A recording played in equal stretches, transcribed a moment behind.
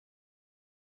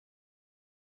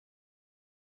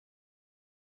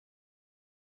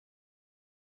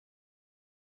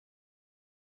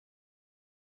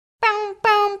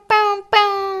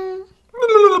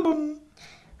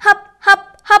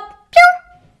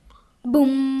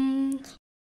Boom!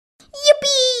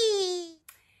 Yippee!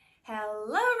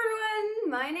 Hello everyone!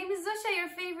 My name is Zosia, your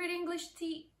favorite English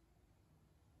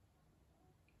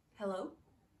Hello?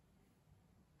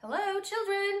 Hello,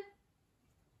 children!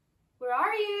 Where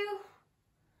are you?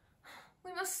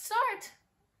 We must start.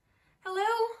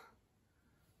 Hello?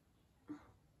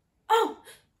 Oh!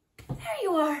 There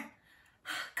you are!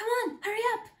 Come on, hurry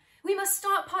up! We must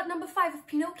start part number 5 of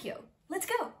Pinocchio. Let's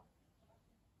go!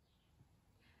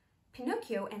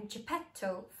 Pinocchio and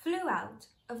Geppetto flew out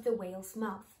of the whale's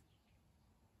mouth.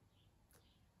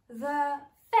 The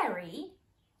fairy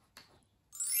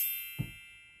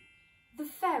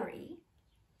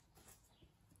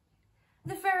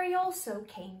also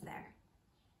came there.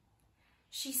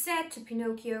 She said to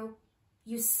Pinocchio,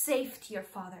 "You saved your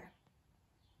father.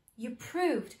 You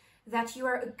proved that you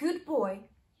are a good boy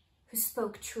who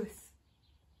spoke truth."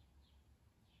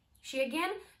 She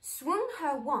again swung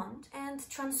her wand and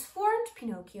transformed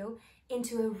Pinocchio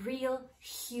into a real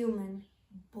human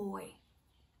boy.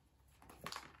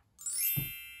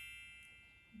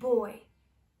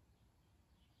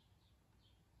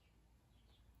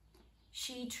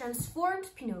 She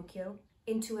transformed Pinocchio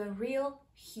into a real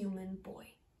human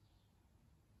boy.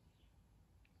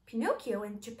 Pinocchio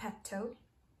and Geppetto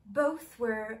both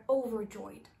were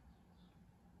overjoyed.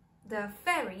 The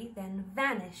fairy then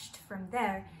vanished from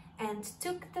there and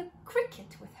took the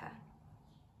cricket with her.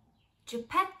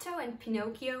 Geppetto and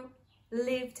Pinocchio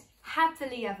lived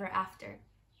happily ever after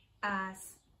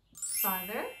as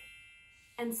father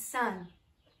and son.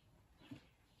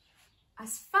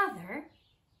 As father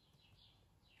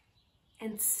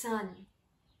and son.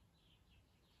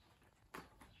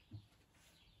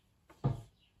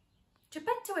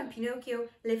 Geppetto and Pinocchio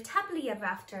lived happily ever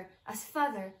after as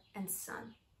father and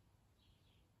son.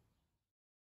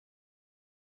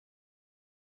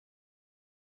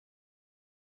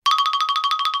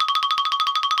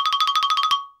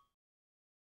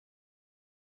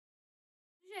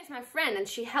 Zuzia is my friend and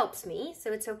she helps me,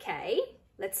 so it's okay.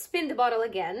 Let's spin the bottle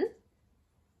again.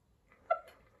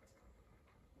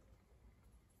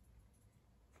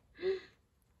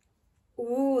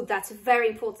 Ooh, that's a very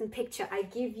important picture. I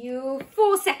give you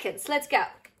 4 seconds. Let's go.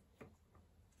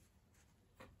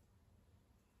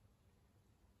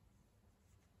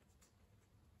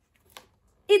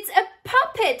 It's a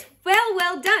puppet.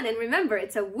 Well done. And remember,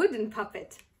 it's a wooden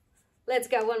puppet. Let's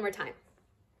go one more time.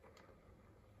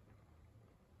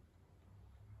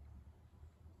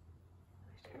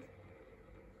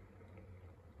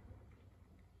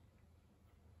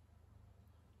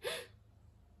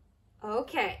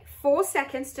 Okay, 4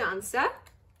 seconds to answer.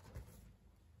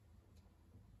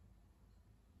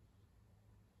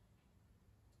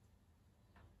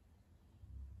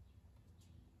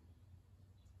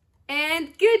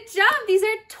 And good job, these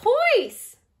are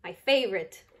toys. My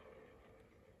favorite.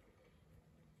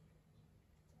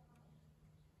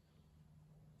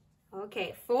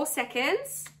 Okay, 4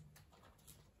 seconds.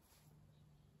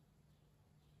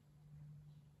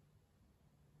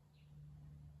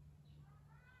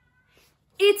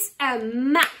 It's a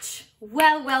match.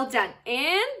 Well done.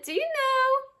 And do you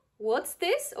know what's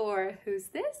this or who's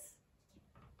this?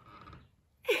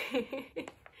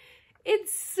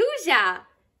 It's Zuzia.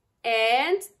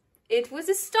 And it was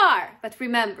a star. But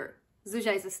remember,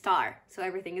 Zuzia is a star, so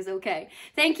everything is okay.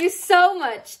 Thank you so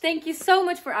much. Thank you so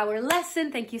much for our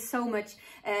lesson. Thank you so much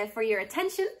for your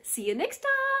attention. See you next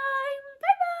time.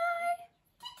 Bye-bye.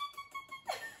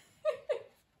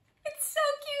 It's so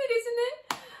cute, isn't it?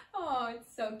 Oh,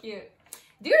 it's so cute.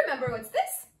 Do you remember what's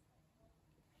this?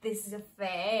 This is a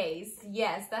face.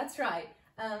 Yes, that's right.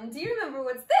 Do you remember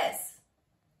what's this?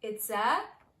 It's a...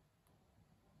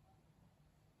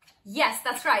 Yes,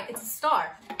 that's right. It's a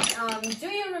star. Do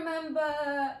you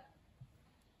remember...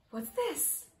 What's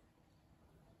this?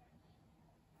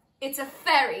 It's a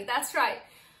fairy. That's right.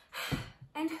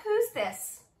 And who's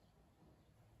this?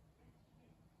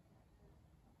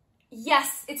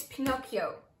 Yes, it's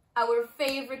Pinocchio. Our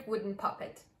favorite wooden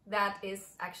puppet. That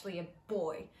is actually a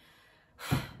boy.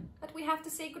 But we have to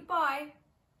say goodbye.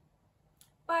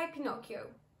 Bye,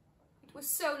 Pinocchio. It was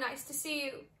so nice to see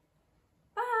you.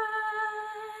 Bye.